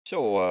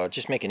So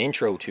just make an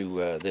intro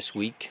to this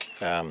week.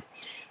 So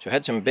I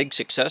had some big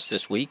success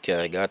this week.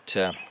 I got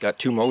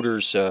two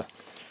motors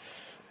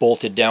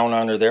bolted down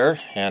under there,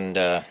 and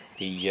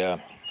the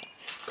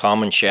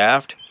common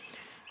shaft.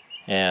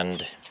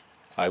 And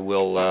I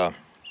will,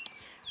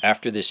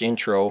 after this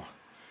intro,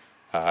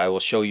 I will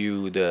show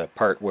you the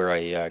part where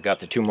I got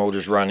the two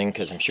motors running,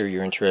 because I'm sure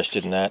you're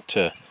interested in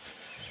that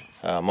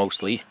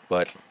mostly.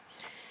 But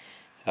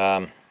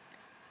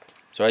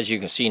so as you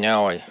can see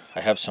now, I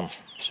have some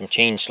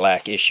chain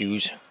slack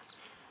issues.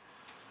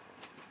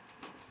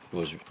 It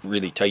was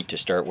really tight to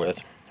start with.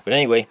 But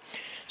anyway,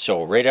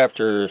 so right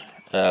after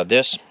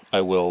this,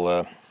 I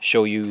will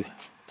show you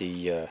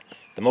the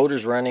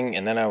motors running,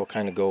 and then I will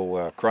kind of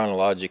go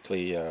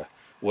chronologically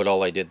what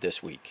all I did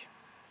this week.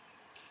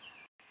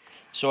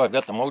 So I've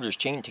got the motors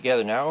chained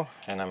together now,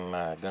 and I'm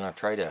going to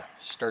try to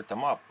start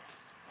them up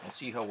and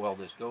see how well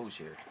this goes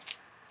here.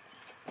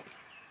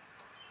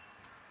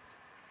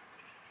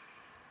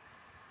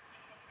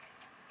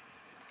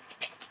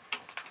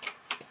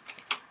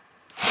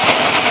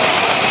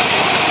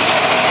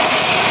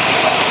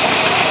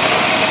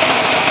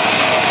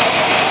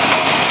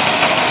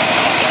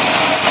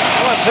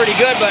 Pretty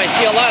good, but I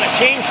see a lot of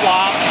chain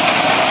flop.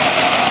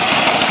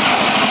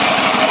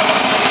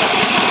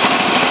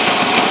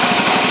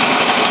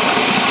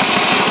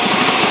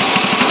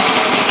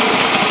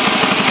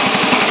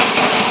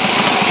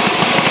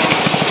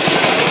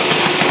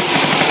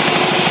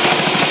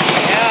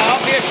 Yeah,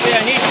 obviously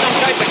I need some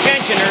type of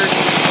tensioners.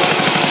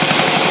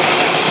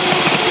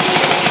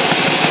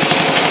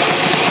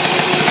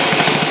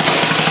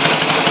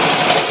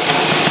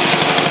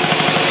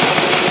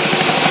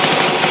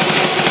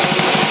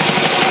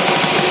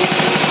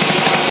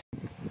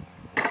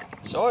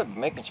 So I'm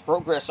making some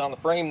progress on the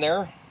frame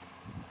there. Of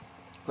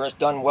course,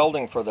 done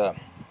welding for the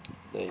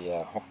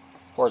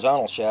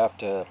horizontal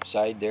shaft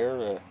side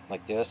there,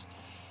 like this.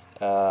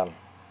 Lawnmowers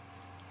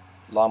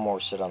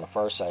sit on the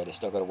far side. I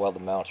still got to weld the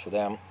mounts for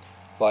them.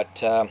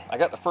 But I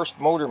got the first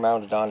motor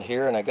mounted on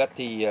here, and I got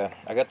the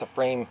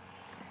frame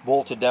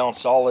bolted down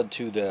solid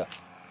to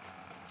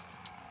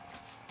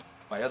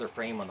my other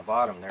frame on the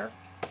bottom there.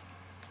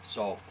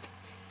 So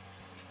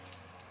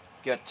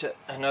got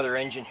another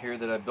engine here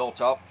that I built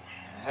up.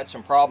 I had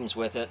some problems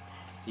with it.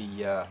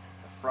 The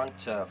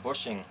front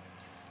bushing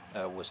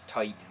was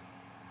tight,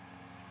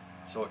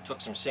 so it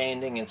took some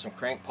sanding and some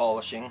crank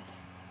polishing,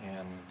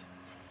 and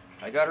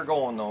I got her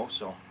going though.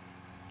 So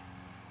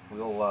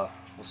we'll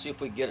see if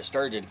we can get it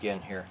started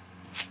again here.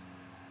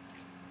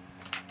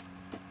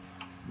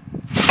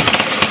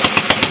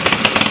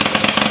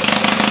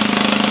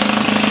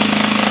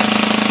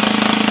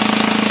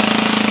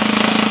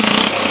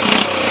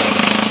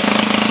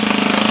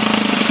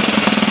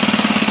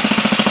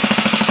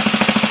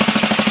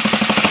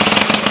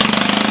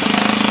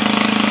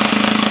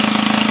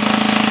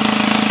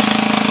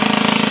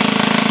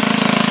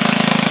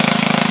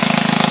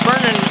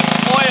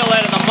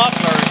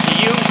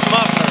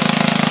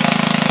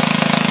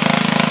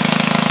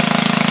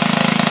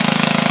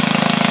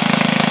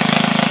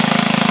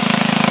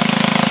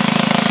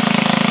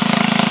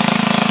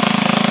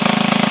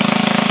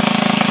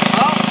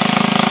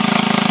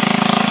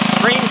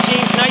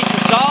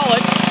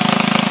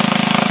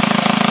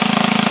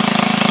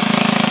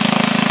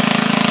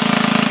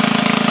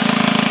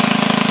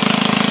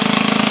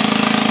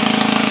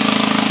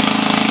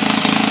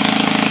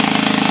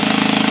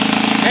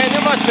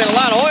 Must have been a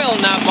lot of oil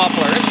in that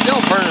muffler. It's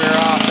still burning her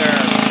off there.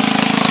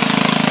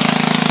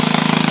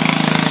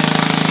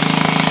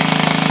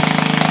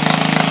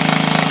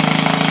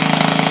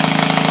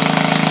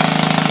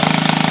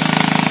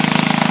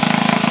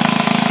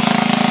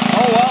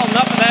 Oh well,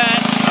 enough of that.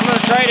 I'm going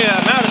to try to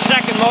mount a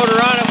second motor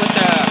on it with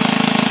the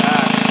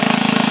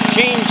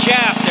chain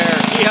shaft there.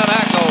 See how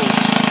that goes.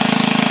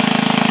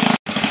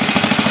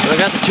 So I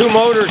got the two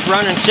motors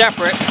running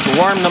separate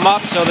to warm them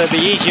up so they'll be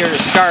easier to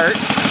start.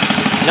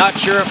 Not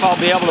sure if I'll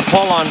be able to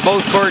pull on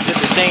both cords at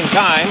the same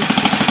time.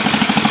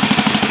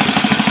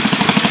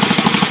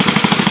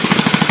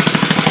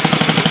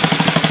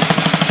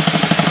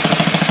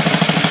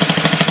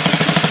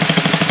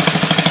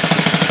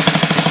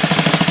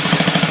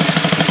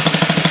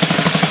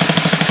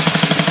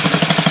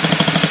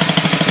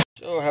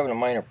 So having a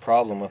minor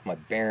problem with my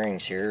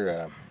bearings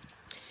here.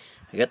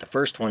 I got the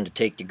first one to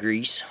take the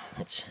grease.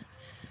 It's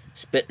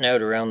spitting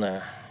out around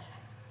the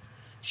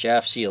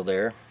shaft seal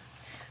there.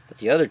 But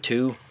the other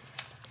two,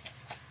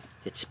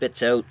 it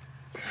spits out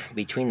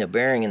between the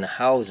bearing and the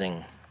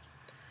housing,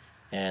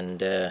 and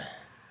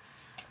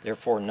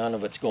therefore none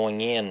of it's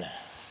going in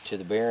to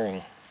the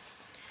bearing.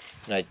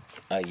 And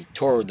I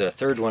tore the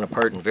third one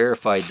apart and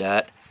verified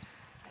that,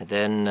 and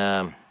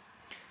then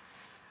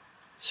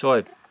so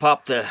I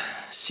popped the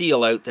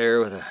seal out there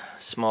with a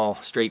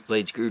small straight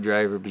blade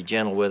screwdriver. Be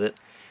gentle with it.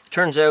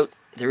 Turns out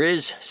there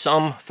is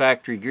some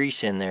factory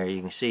grease in there.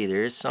 You can see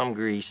there is some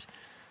grease,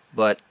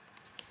 but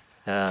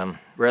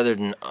rather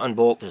than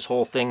unbolt this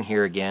whole thing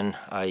here again,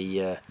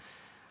 I'm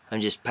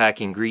just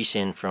packing grease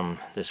in from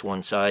this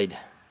one side.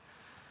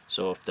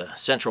 So if the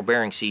central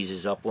bearing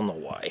seizes up, we'll know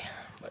why.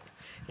 But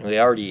And I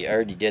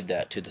already did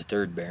that to the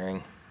third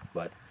bearing.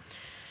 But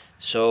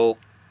so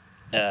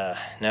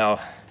now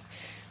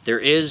there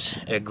is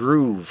a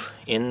groove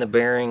in the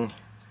bearing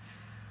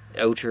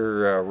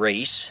outer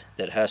race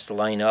that has to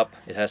line up.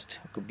 It has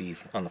to be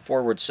on the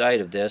forward side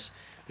of this,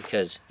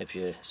 because if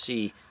you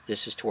see,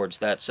 this is towards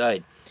that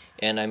side,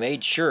 and I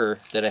made sure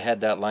that I had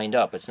that lined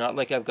up. It's not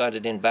like I've got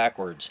it in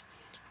backwards.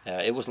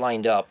 It was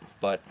lined up,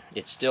 but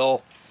it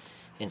still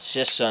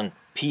insists on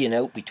peeing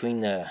out between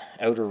the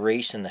outer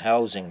race and the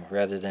housing,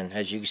 rather than,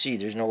 as you can see,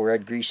 there's no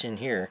red grease in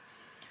here.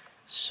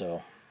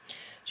 So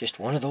just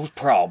one of those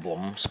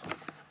problems.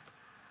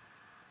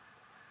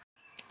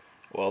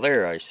 Well,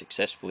 there, I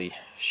successfully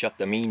shut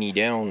the meanie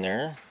down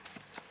there.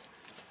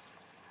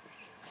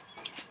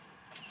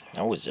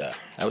 That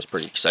was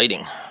pretty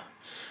exciting.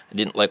 I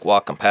didn't like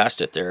walking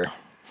past it there.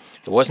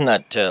 It wasn't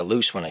that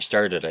loose when I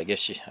started. I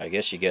guess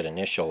you get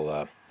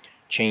initial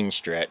chain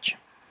stretch.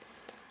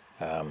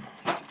 The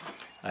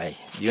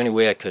only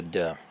way I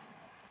could,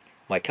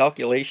 my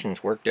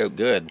calculations worked out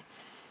good,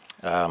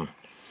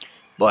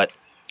 but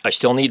I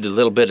still needed a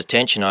little bit of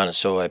tension on it,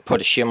 so I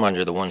put a shim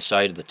under the one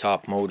side of the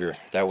top motor.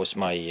 That was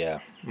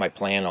my my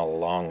plan all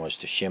along, was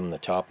to shim the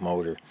top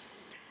motor.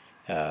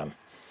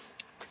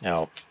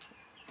 Now,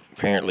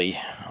 apparently,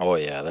 oh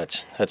yeah,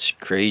 that's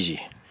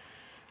crazy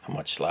how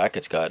much slack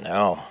it's got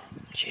now.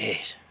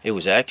 Jeez, it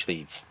was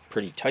actually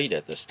pretty tight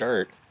at the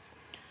start,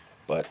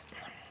 but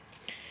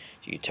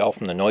you could tell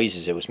from the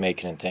noises it was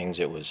making and things,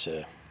 it was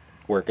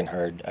working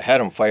hard. I had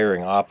them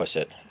firing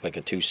opposite, like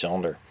a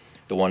two-cylinder.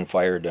 The one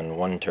fired in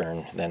one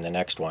turn, then the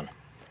next one.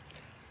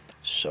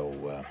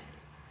 So,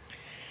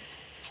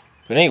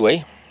 but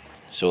anyway,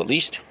 so at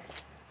least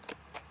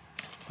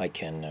I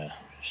can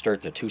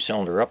start the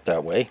two-cylinder up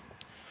that way.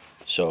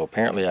 So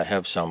apparently I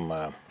have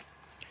some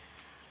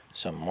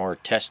more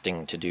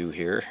testing to do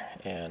here,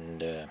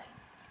 and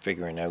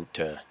figuring out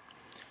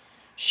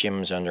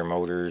shims under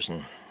motors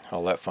and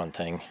all that fun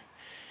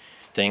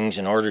things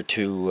in order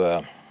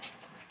to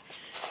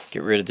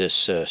get rid of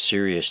this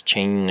serious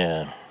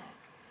chain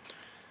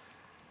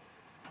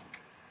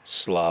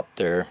slop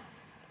there.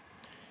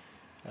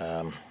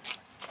 From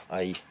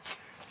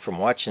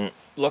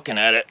looking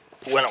at it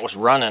when it was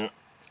running,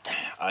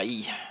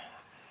 I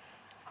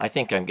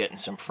think I'm getting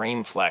some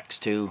frame flex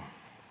too,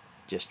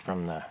 just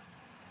from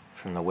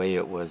the way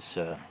it was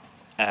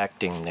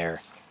acting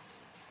there.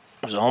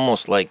 It was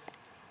almost like,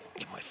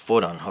 get my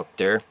foot unhooked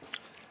there,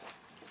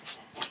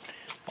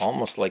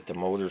 almost like the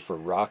motors were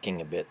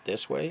rocking a bit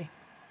this way,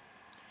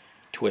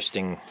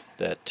 twisting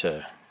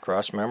that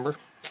cross member.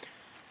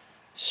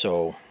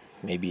 So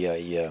maybe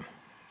I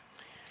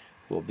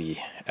will be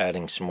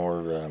adding some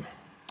more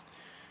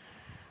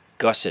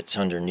gussets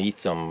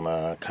underneath them,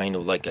 kind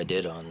of like I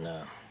did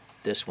on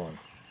this one.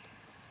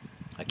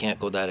 I can't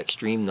go that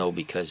extreme though,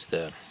 because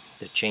the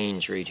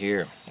chains right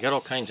here, I got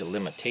all kinds of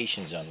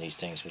limitations on these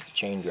things with the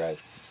chain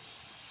drive.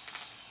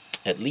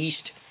 At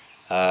least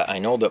I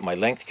know that my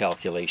length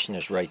calculation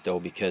is right though,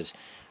 because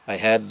I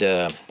had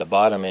the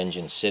bottom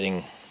engine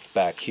sitting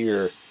back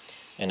here,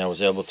 and I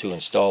was able to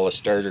install a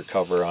starter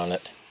cover on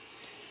it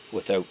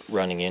without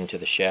running into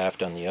the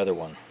shaft on the other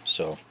one.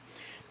 So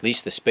at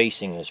least the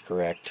spacing is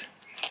correct.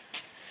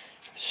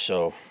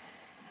 So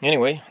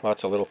anyway,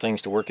 lots of little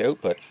things to work out,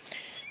 but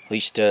at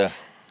least I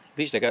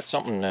got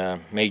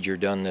something major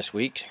done this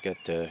week.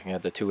 Got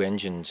the two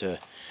engines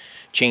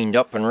chained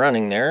up and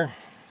running there.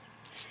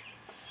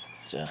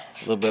 It's a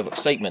little bit of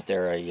excitement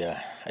there.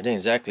 I didn't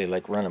exactly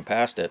like running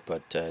past it,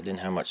 but I didn't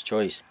have much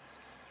choice.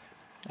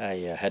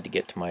 I had to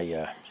get to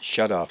my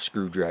shut-off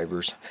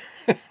screwdrivers,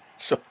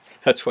 so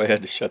that's why I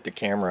had to shut the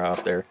camera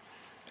off there.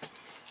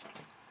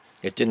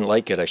 It didn't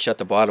like it. I shut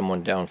the bottom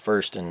one down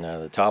first, and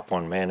the top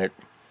one, man,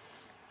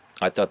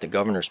 I thought the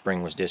governor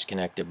spring was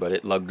disconnected, but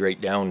it lugged right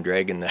down,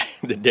 dragging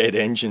the dead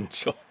engine.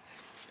 So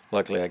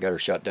luckily I got her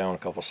shut down a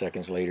couple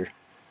seconds later.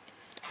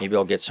 Maybe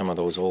I'll get some of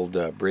those old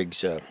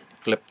Briggs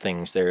flip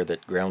things there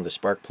that ground the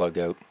spark plug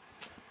out.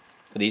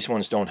 These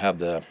ones don't have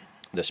the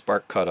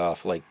spark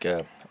cutoff like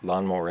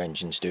lawnmower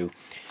engines do.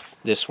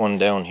 This one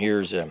down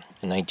here is a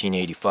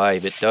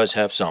 1985. It does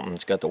have something.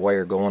 It's got the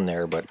wire going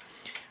there, but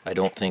I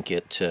don't think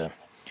it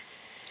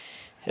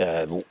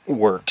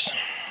works.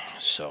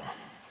 So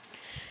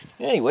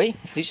anyway,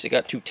 at least they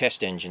got two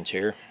test engines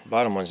here. The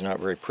bottom one's not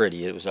very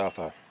pretty. It was off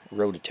a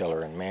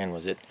rototiller, and man,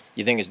 was it.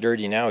 You think it's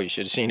dirty now, you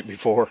should have seen it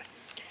before.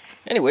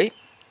 Anyway,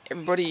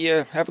 everybody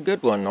have a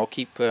good one. I'll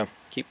keep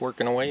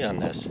working away on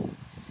this.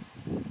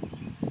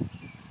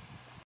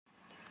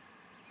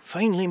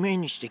 Finally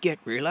managed to get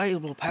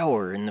reliable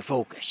power in the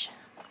Focus.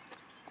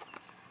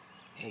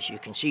 As you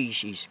can see,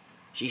 she's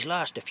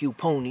lost a few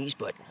ponies,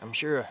 but I'm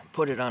sure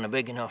put it on a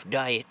big enough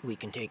diet, we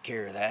can take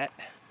care of that.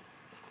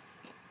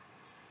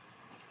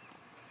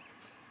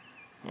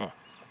 Too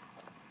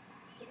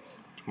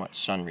much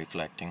sun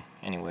reflecting.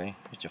 Anyway,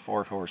 it's a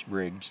 4-horse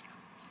Briggs.